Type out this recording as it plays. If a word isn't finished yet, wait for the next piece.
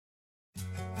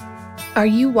Are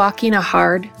you walking a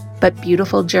hard but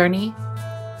beautiful journey?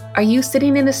 Are you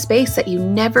sitting in a space that you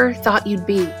never thought you'd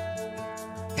be?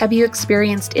 Have you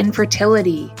experienced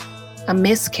infertility, a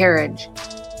miscarriage,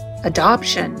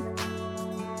 adoption?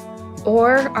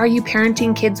 Or are you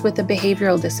parenting kids with a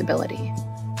behavioral disability?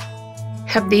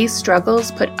 Have these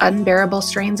struggles put unbearable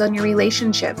strains on your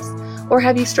relationships, or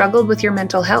have you struggled with your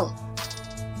mental health?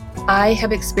 I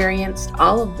have experienced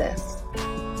all of this.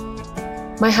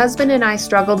 My husband and I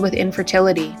struggled with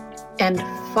infertility and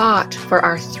fought for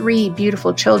our 3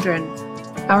 beautiful children,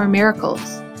 our miracles.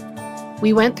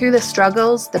 We went through the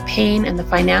struggles, the pain, and the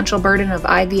financial burden of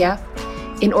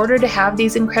IVF in order to have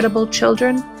these incredible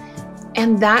children,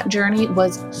 and that journey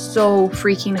was so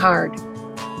freaking hard.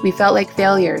 We felt like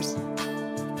failures,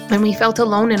 and we felt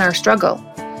alone in our struggle.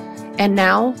 And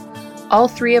now, all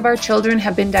 3 of our children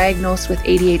have been diagnosed with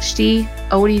ADHD,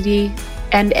 ODD,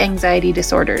 and anxiety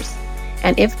disorders.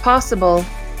 And if possible,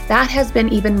 that has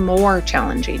been even more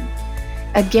challenging.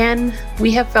 Again,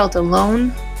 we have felt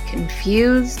alone,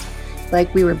 confused,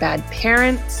 like we were bad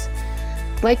parents,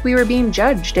 like we were being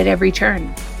judged at every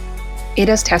turn. It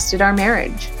has tested our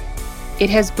marriage.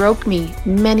 It has broke me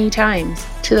many times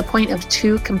to the point of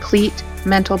 2 complete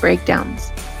mental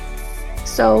breakdowns.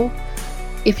 So,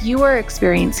 if you are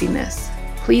experiencing this,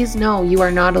 please know you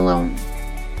are not alone.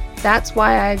 That's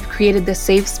why I've created this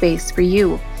safe space for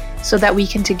you, so that we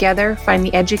can together find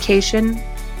the education,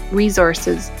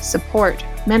 resources, support,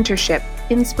 mentorship,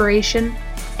 inspiration,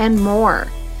 and more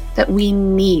that we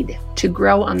need to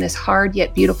grow on this hard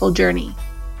yet beautiful journey.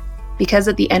 Because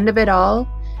at the end of it all,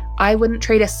 I wouldn't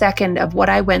trade a second of what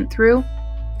I went through,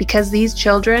 because these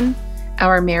children,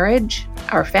 our marriage,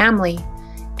 our family,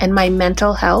 and my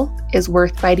mental health is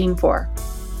worth fighting for.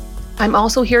 I'm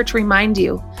also here to remind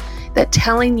you that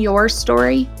telling your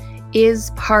story is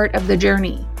part of the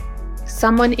journey.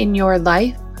 Someone in your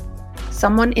life,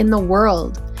 someone in the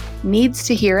world needs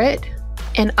to hear it,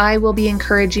 and I will be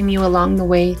encouraging you along the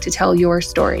way to tell your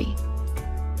story.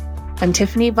 I'm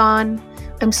Tiffany Vaughn.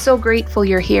 I'm so grateful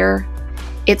you're here.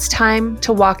 It's time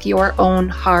to walk your own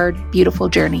hard, beautiful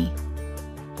journey.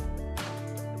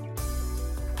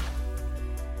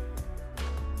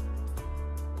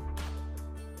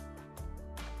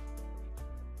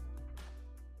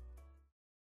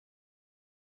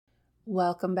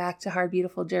 Welcome back to Hard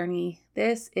Beautiful Journey.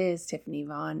 This is Tiffany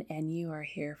Vaughn, and you are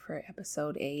here for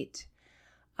episode 8.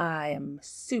 I am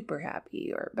super happy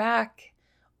you're back,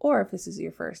 or if this is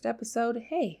your first episode,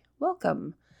 hey,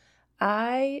 welcome.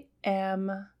 I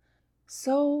am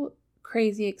so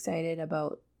crazy excited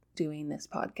about doing this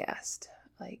podcast.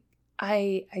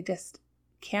 I just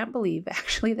can't believe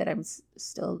actually that I'm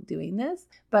still doing this,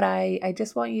 but I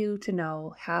just want you to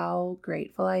know how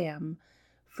grateful I am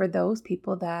for those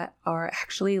people that are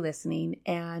actually listening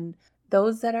and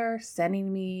those that are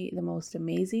sending me the most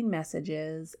amazing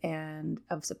messages and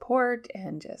of support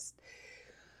and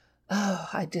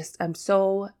I'm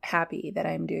so happy that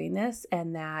I'm doing this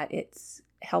and that it's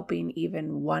helping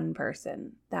even one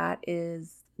person. That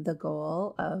is the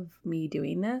goal of me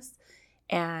doing this.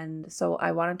 And so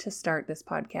I wanted to start this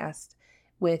podcast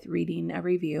with reading a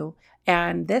review.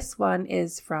 And this one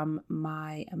is from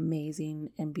my amazing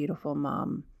and beautiful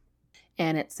mom.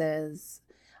 And it says,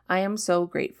 I am so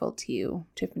grateful to you,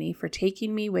 Tiffany, for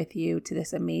taking me with you to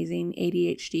this amazing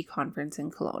ADHD conference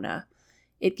in Kelowna.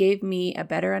 It gave me a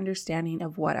better understanding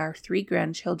of what our 3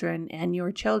 grandchildren and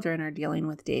your children are dealing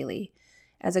with daily.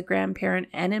 As a grandparent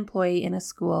and employee in a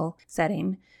school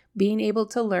setting, being able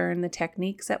to learn the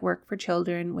techniques that work for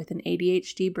children with an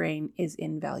ADHD brain is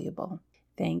invaluable.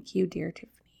 Thank you, dear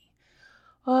Tiffany.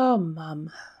 Oh,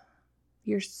 Mom,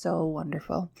 you're so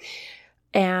wonderful.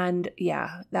 And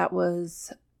yeah, that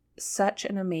was such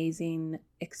an amazing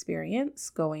experience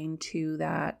going to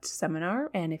that seminar.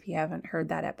 And if you haven't heard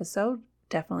that episode,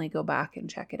 definitely go back and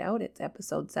check it out. It's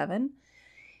episode 7.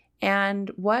 And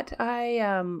what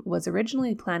I was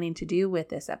originally planning to do with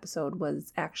this episode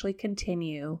was actually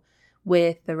continue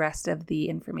with the rest of the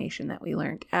information that we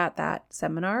learned at that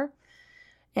seminar.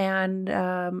 And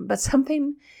but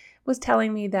something was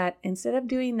telling me that instead of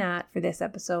doing that for this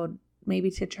episode, maybe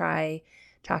to try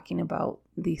talking about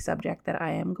the subject that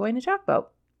I am going to talk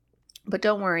about. But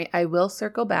don't worry, I will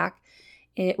circle back.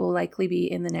 It will likely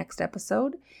be in the next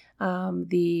episode,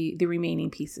 the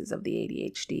remaining pieces of the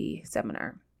ADHD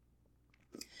seminar.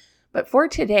 But for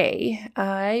today,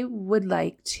 I would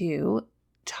like to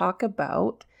talk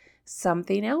about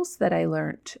something else that I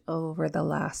learned over the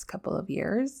last couple of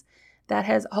years that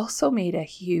has also made a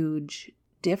huge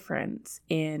difference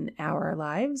in our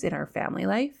lives, in our family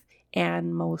life,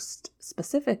 and most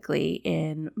specifically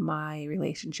in my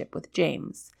relationship with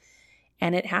James.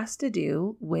 and it has to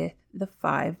do with the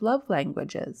 5 love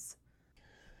languages.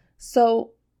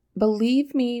 So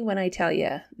believe me when I tell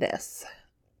you this,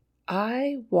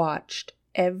 I watched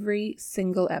every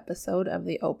single episode of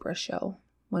The Oprah Show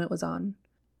when it was on.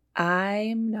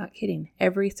 I'm not kidding.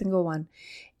 Every single one.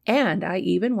 And I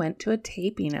even went to a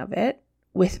taping of it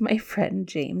with my friend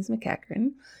James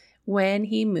McEachern when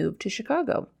he moved to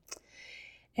Chicago.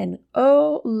 And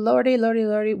oh, lordy, lordy,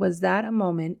 lordy, was that a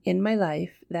moment in my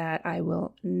life that I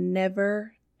will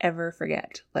never, ever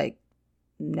forget. Like,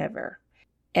 never.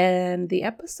 And the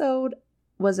episode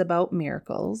was about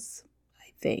miracles,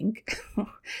 I think.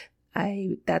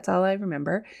 That's all I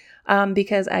remember.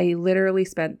 Because I literally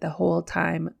spent the whole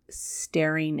time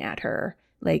staring at her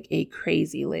like a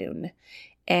crazy loon.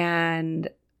 And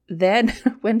then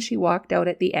when she walked out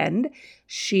at the end,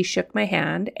 she shook my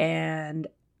hand and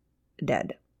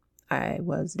dead. I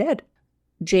was dead.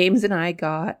 James and I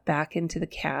got back into the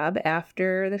cab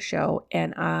after the show,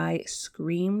 and I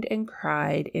screamed and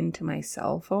cried into my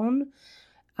cell phone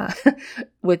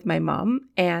with my mom,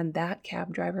 and that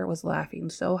cab driver was laughing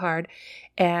so hard.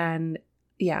 And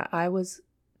yeah, I was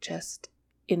just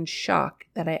in shock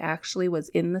that I actually was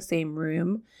in the same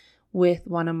room with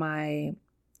one of my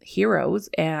heroes,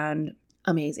 and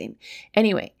amazing.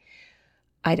 Anyway,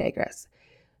 I digress.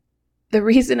 The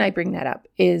reason I bring that up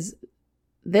is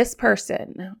this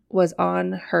person was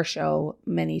on her show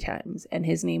many times, and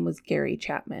his name was Gary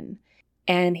Chapman,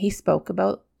 and he spoke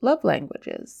about love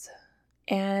languages.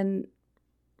 And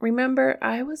remember,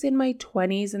 I was in my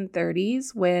 20s and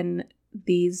 30s when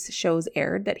these shows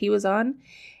aired that he was on,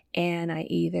 and I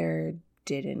either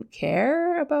didn't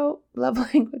care about love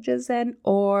languages then,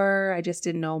 or I just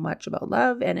didn't know much about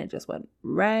love, and it just went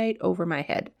right over my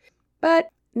head. But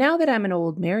now that I'm an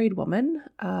old married woman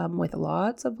with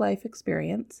lots of life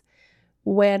experience,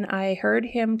 when I heard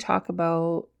him talk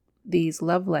about these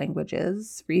love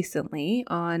languages recently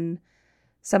on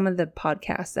some of the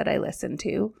podcasts that I listened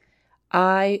to,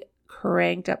 I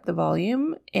cranked up the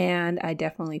volume and I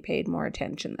definitely paid more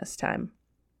attention this time.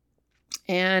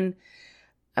 And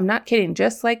I'm not kidding,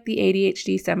 just like the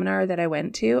ADHD seminar that I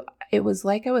went to, it was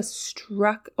like I was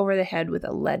struck over the head with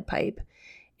a lead pipe,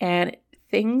 and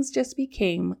things just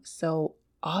became so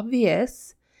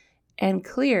obvious and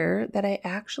clear that I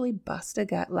actually bust a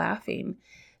gut laughing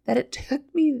that it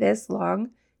took me this long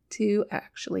to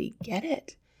actually get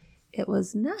it. It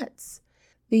was nuts.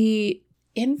 The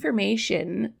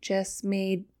information just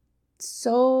made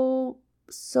so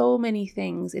many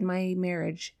things in my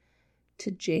marriage to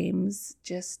James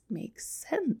just make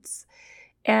sense.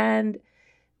 And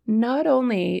not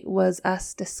only was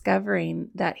us discovering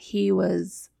that he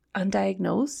was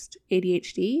undiagnosed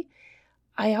ADHD,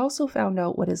 I also found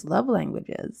out what his love language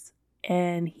is,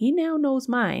 and he now knows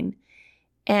mine,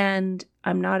 and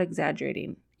I'm not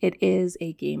exaggerating. It is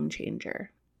a game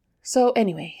changer. So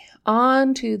anyway,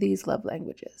 on to these love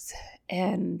languages,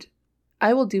 and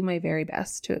I will do my very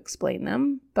best to explain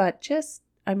them, but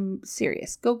I'm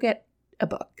serious. Go get a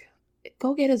book.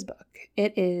 Go get his book.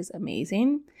 It is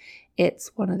amazing.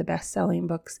 It's one of the best-selling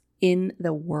books in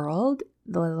the world.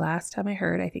 The last time I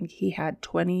heard, I think he had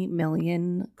 20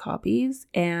 million copies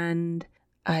and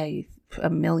a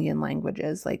million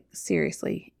languages. Like,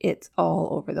 seriously, it's all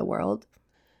over the world.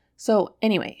 So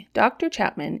anyway, Dr.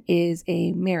 Chapman is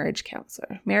a marriage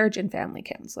and family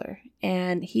counselor,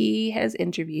 and he has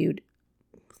interviewed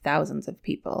thousands of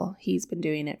people. He's been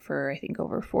doing it for, I think,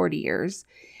 over 40 years.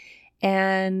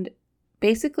 And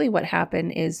basically what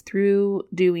happened is, through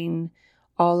doing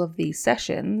all of these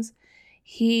sessions,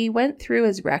 he went through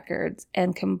his records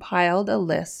and compiled a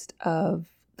list of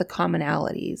the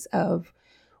commonalities of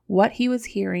what he was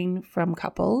hearing from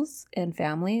couples and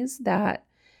families that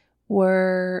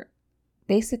were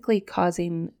basically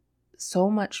causing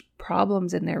so much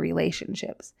problems in their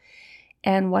relationships.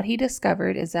 And what he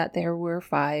discovered is that there were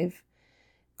 5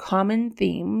 common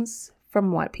themes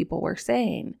from what people were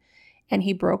saying. And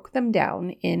he broke them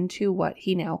down into what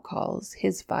he now calls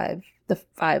his 5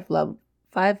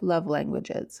 love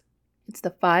languages. It's the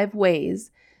 5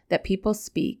 ways that people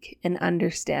speak and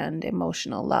understand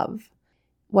emotional love.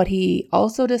 What he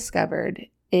also discovered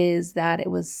is that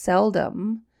it was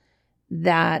seldom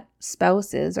that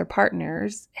spouses or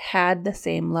partners had the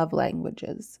same love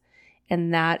languages.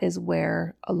 And that is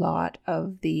where a lot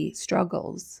of the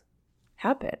struggles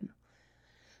happen.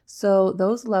 So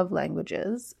those love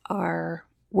languages are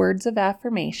words of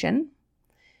affirmation,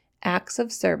 acts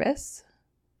of service,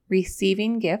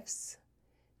 receiving gifts,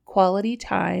 quality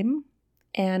time,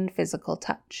 and physical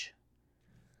touch.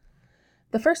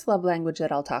 The first love language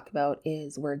that I'll talk about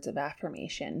is words of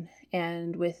affirmation.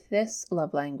 And with this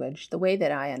love language, the way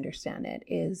that I understand it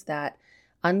is that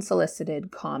unsolicited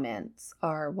comments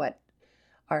are what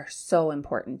are so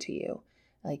important to you.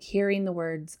 Like hearing the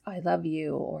words, I love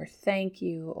you, or thank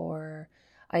you, or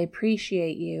I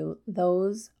appreciate you.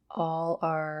 Those all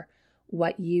are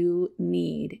what you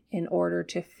need in order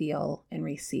to feel and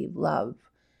receive love.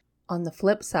 On the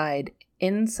flip side,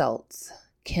 insults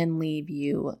can leave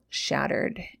you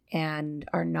shattered and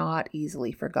are not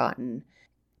easily forgotten.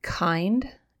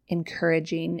 Kind,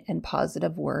 encouraging, and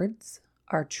positive words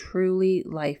are truly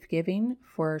life-giving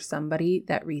for somebody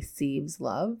that receives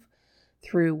love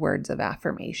through words of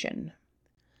affirmation.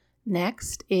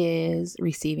 Next is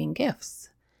receiving gifts.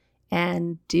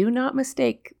 And do not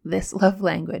mistake this love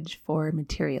language for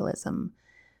materialism.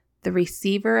 The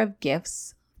receiver of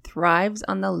gifts thrives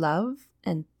on the love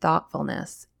and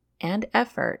thoughtfulness and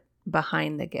effort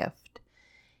behind the gift.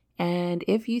 And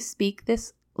if you speak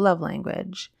this love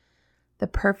language, the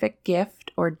perfect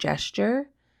gift or gesture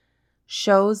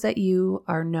shows that you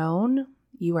are known,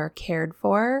 you are cared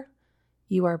for,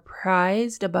 you are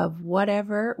prized above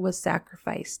whatever was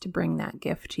sacrificed to bring that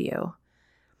gift to you.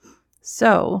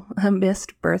 So, a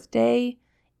missed birthday,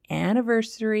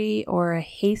 anniversary, or a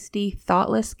hasty,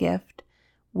 thoughtless gift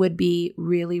would be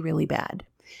really, really bad.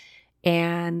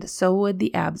 And so would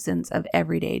the absence of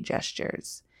everyday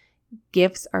gestures.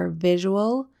 Gifts are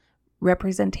visual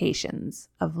representations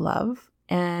of love,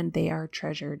 and they are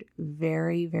treasured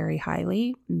very, very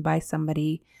highly by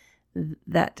somebody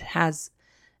that has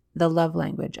the love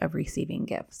language of receiving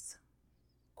gifts.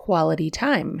 Quality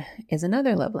time is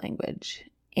another love language,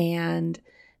 and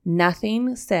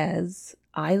nothing says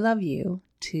I love you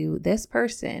to this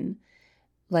person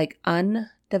like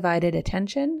undivided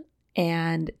attention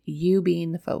and you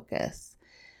being the focus.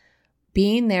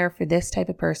 Being there for this type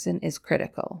of person is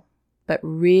critical, but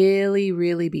really,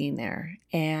 really being there.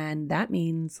 And that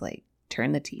means like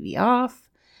turn the TV off,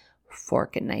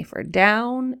 fork and knife are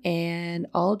down, and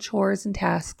all chores and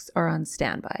tasks are on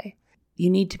standby. You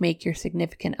need to make your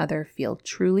significant other feel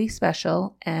truly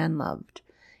special and loved.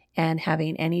 And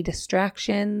having any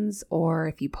distractions, or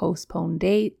if you postpone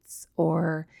dates,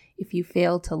 or if you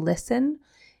fail to listen,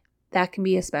 that can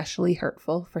be especially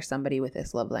hurtful for somebody with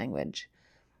this love language.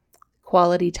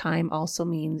 Quality time also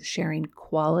means sharing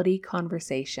quality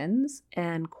conversations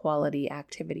and quality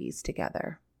activities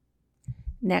together.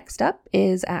 Next up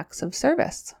is acts of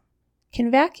service.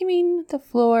 Can vacuuming the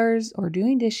floors or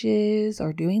doing dishes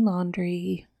or doing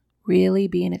laundry really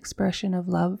be an expression of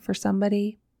love for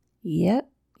somebody? Yep,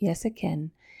 yes it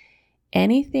can.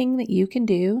 Anything that you can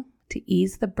do to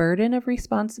ease the burden of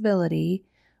responsibility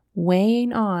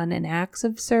weighing on an acts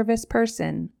of service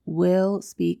person will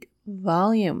speak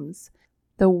volumes.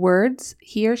 The words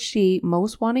he or she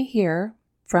most want to hear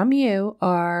from you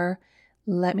are,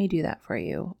 let me do that for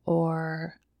you,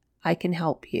 or I can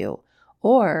help you,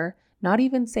 or not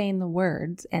even saying the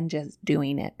words and just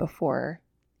doing it before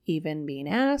even being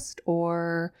asked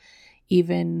or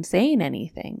even saying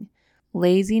anything.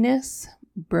 Laziness,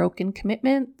 broken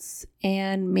commitments,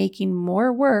 and making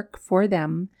more work for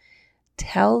them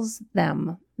tells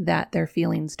them that their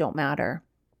feelings don't matter.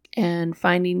 And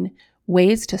finding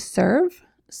ways to serve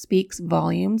speaks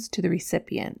volumes to the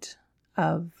recipient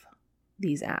of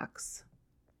these acts.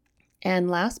 And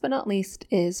last but not least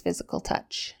is physical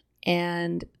touch.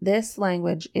 And this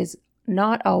language is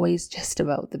not always just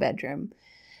about the bedroom.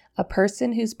 A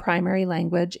person whose primary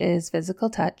language is physical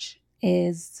touch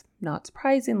is, not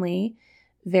surprisingly,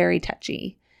 very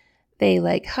touchy. They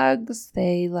like hugs,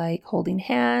 they like holding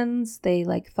hands, they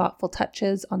like thoughtful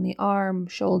touches on the arm,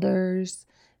 shoulders,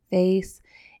 face,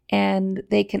 and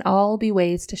they can all be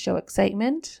ways to show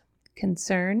excitement,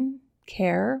 concern,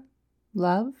 care,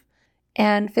 love,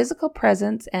 and physical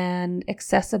presence and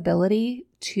accessibility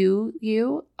to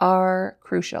you are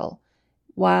crucial.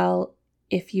 While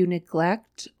if you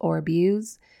neglect or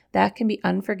abuse, that can be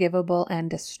unforgivable and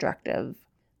destructive.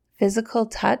 Physical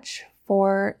touch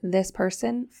for this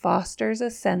person fosters a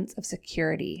sense of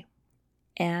security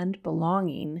and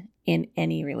belonging in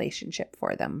any relationship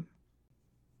for them.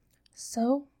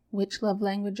 So, which love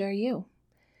language are you?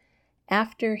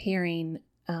 After hearing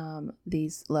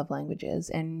these love languages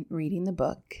and reading the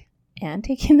book and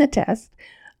taking the test,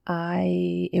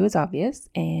 it was obvious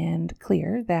and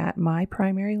clear that my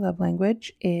primary love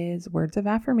language is words of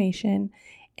affirmation,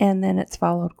 and then it's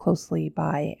followed closely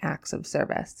by acts of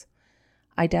service.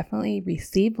 I definitely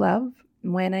receive love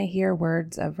when I hear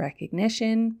words of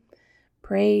recognition,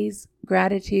 praise,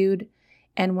 gratitude,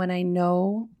 and when I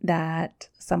know that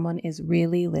someone is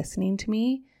really listening to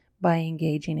me by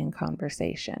engaging in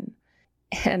conversation.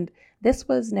 And this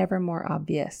was never more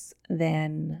obvious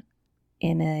than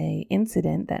in an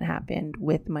incident that happened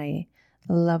with my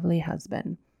lovely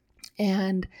husband.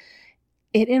 And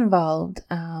it involved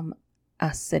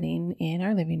us sitting in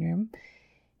our living room,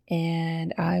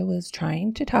 and I was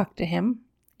trying to talk to him,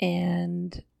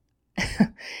 and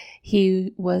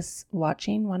he was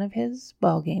watching one of his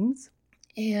ball games,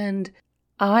 and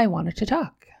I wanted to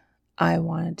talk. I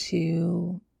wanted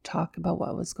to talk about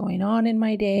what was going on in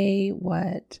my day,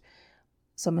 what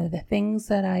some of the things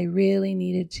that I really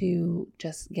needed to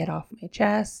just get off my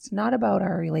chest, not about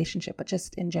our relationship, but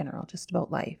just in general, just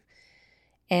about life.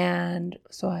 And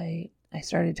so I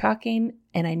started talking,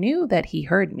 and I knew that he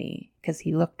heard me because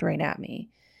he looked right at me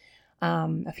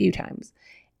a few times.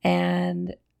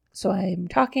 And so I'm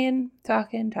talking.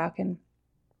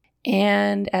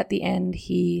 And at the end,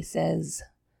 he says,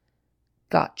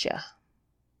 "Gotcha."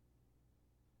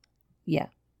 Yeah,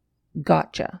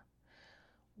 gotcha.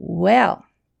 Well,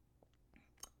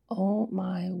 oh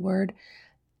my word.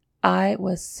 I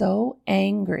was so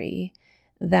angry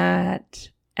that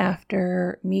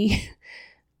after me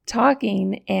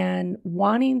talking and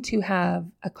wanting to have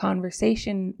a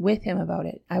conversation with him about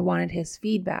it, I wanted his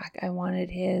feedback. I wanted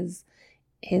his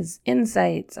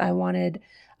insights. I wanted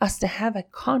us to have a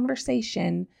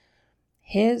conversation.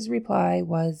 His reply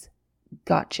was,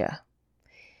 "Gotcha."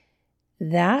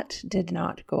 That did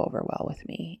not go over well with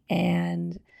me.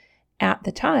 And at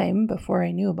the time, before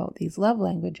I knew about these love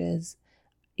languages,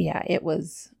 yeah, it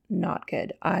was not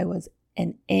good. I was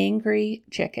an angry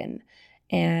chicken,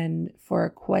 and for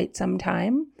quite some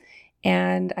time.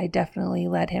 And I definitely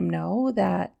let him know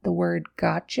that the word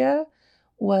gotcha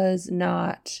was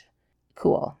not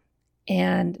cool.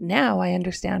 And now I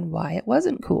understand why it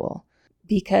wasn't cool,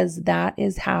 because that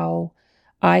is how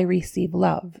I receive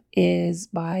love, is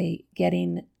by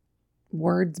getting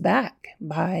words back,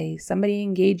 by somebody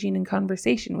engaging in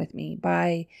conversation with me,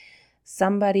 by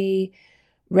somebody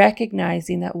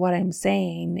recognizing that what I'm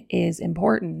saying is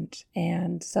important.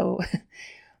 And so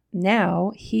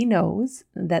now he knows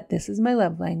that this is my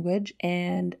love language,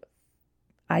 and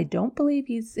I don't believe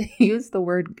he's used the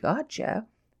word gotcha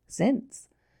since.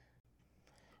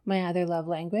 My other love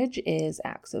language is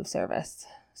acts of service.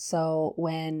 So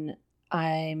when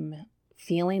I'm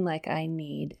feeling like I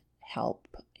need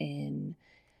help in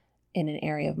an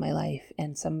area of my life,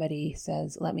 and somebody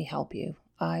says, "Let me help you.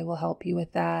 I will help you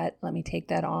with that. Let me take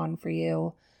that on for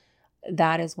you."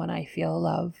 That is when I feel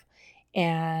love.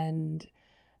 And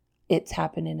it's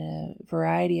happened in a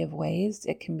variety of ways.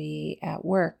 It can be at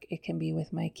work. It can be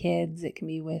with my kids. It can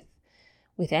be with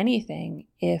anything.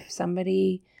 If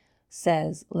somebody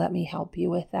says, "Let me help you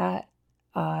with that,"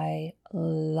 I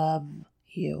love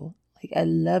you. Like, I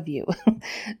love you.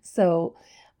 So,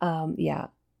 yeah.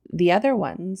 The other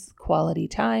ones, quality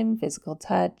time, physical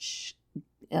touch,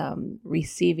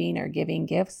 receiving or giving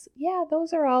gifts, yeah,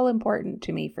 those are all important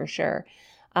to me for sure.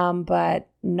 But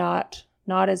not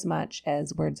as much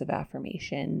as words of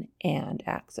affirmation and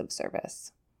acts of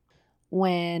service.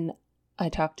 When I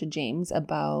talked to James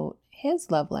about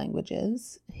his love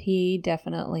languages, he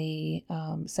definitely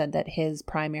said that his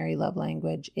primary love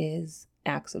language is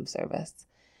acts of service.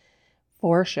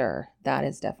 For sure, that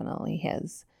is definitely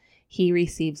his. He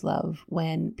receives love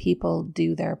when people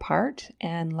do their part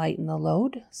and lighten the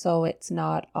load, so it's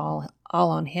not all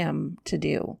on him to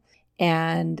do.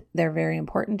 And they're very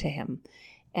important to him.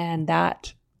 And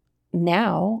that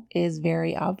now is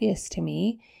very obvious to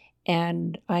me.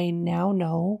 And I now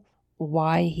know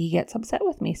why he gets upset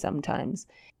with me sometimes.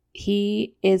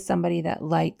 He is somebody that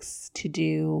likes to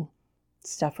do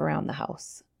stuff around the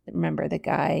house. Remember, the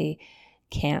guy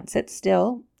can't sit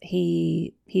still.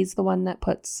 He's the one that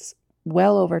puts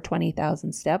well over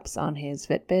 20,000 steps on his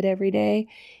Fitbit every day,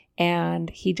 and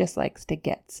he just likes to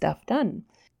get stuff done.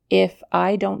 If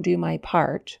I don't do my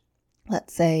part,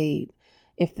 let's say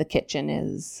if the kitchen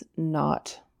is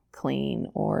not clean,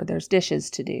 or there's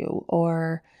dishes to do,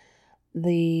 or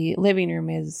the living room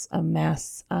is a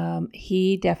mess,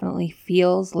 he definitely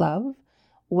feels love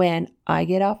when I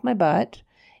get off my butt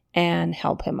and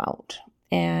help him out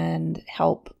and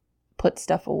help put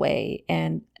stuff away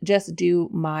and just do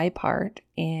my part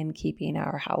in keeping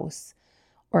our house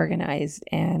organized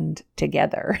and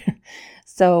together.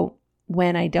 So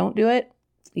when I don't do it,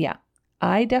 yeah,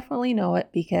 I definitely know it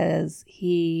because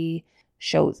he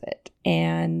shows it.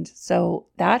 And so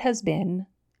that has been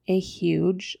a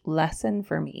huge lesson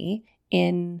for me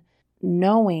in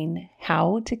knowing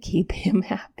how to keep him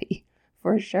happy,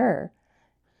 for sure.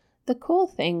 The cool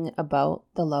thing about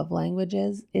the love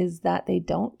languages is that they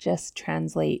don't just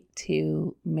translate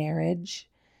to marriage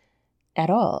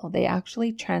at all. They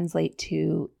actually translate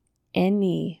to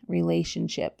any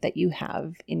relationship that you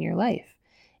have in your life.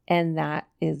 And that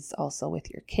is also with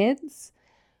your kids,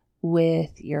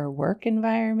 with your work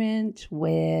environment,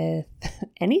 with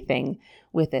anything,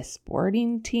 with a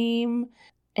sporting team.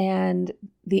 And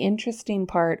the interesting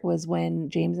part was when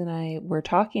James and I were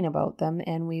talking about them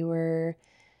and we were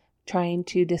trying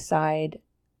to decide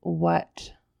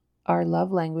what our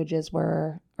love languages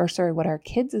were, what our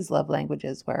kids' love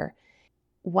languages were.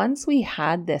 Once we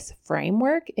had this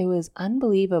framework, it was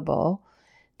unbelievable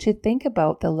to think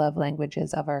about the love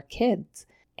languages of our kids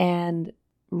and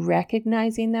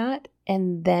recognizing that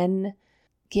and then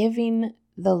giving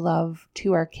the love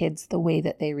to our kids the way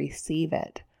that they receive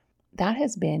it. That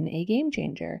has been a game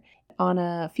changer. On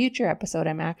a future episode,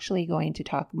 I'm actually going to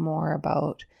talk more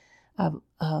about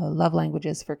love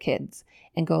languages for kids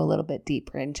and go a little bit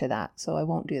deeper into that. So I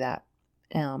won't do that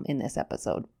in this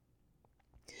episode.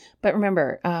 But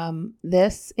remember,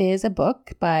 this is a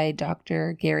book by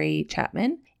Dr. Gary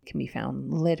Chapman. It can be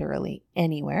found literally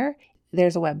anywhere.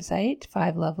 There's a website,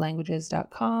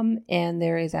 5lovelanguages.com, and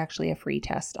there is actually a free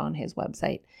test on his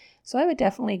website. So I would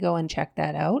definitely go and check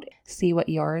that out, see what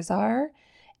yours are,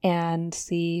 and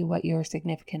see what your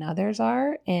significant others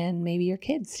are, and maybe your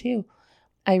kids too.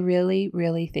 I really,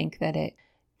 really think that it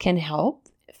can help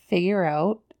figure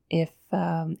out if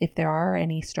there are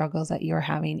any struggles that you're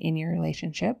having in your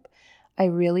relationship. I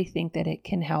really think that it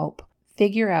can help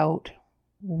figure out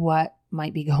what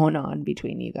might be going on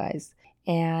between you guys.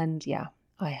 And yeah,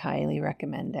 I highly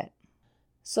recommend it.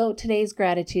 So today's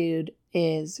gratitude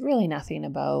is really nothing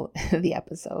about the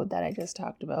episode that I just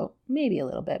talked about, maybe a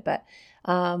little bit, but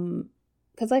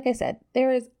because like I said,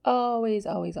 there is always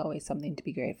something to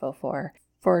be grateful for.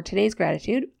 For today's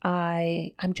gratitude,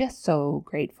 I'm just so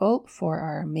grateful for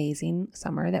our amazing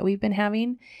summer that we've been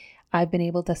having. I've been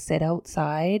able to sit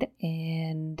outside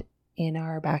and in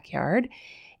our backyard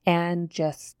and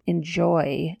just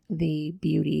enjoy the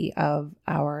beauty of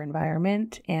our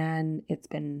environment, and it's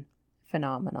been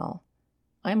phenomenal.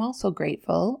 I'm also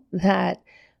grateful that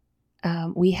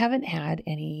we haven't had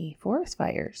any forest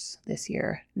fires this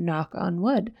year, knock on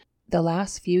wood. The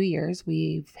last few years,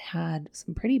 we've had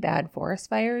some pretty bad forest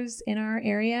fires in our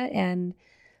area, and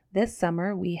this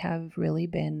summer we have really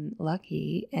been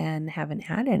lucky and haven't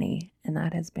had any, and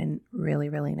that has been really,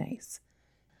 really nice.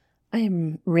 I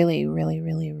am really, really,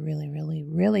 really, really, really,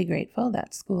 really grateful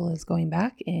that school is going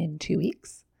back in 2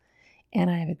 weeks, and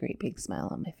I have a great big smile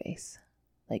on my face,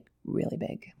 like really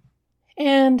big.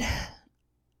 And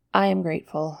I am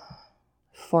grateful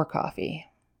for coffee.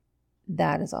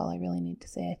 That is all I really need to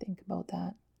say, I think, about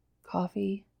that.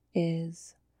 Coffee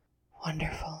is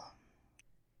wonderful.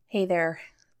 Hey there.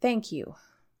 Thank you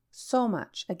so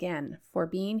much again for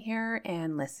being here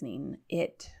and listening.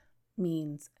 It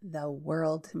means the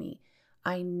world to me.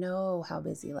 I know how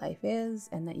busy life is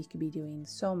and that you could be doing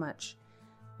so much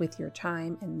with your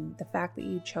time, and the fact that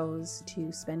you chose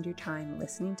to spend your time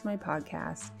listening to my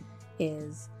podcast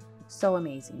is so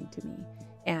amazing to me.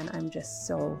 And I'm just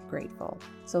so grateful.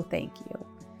 So thank you.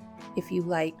 If you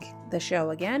like the show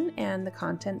again and the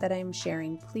content that I'm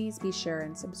sharing, please be sure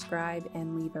and subscribe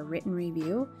and leave a written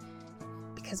review,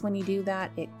 because when you do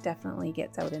that, it definitely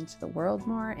gets out into the world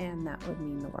more, and that would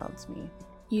mean the world to me.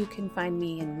 You can find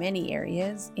me in many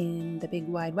areas in the big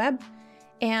wide web,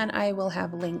 and I will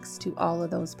have links to all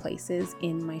of those places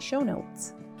in my show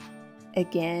notes.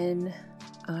 Again,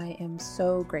 I am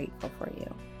so grateful for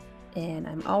you. And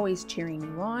I'm always cheering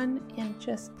you on, and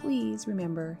just please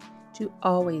remember to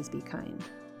always be kind.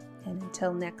 And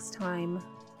until next time,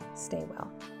 stay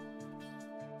well.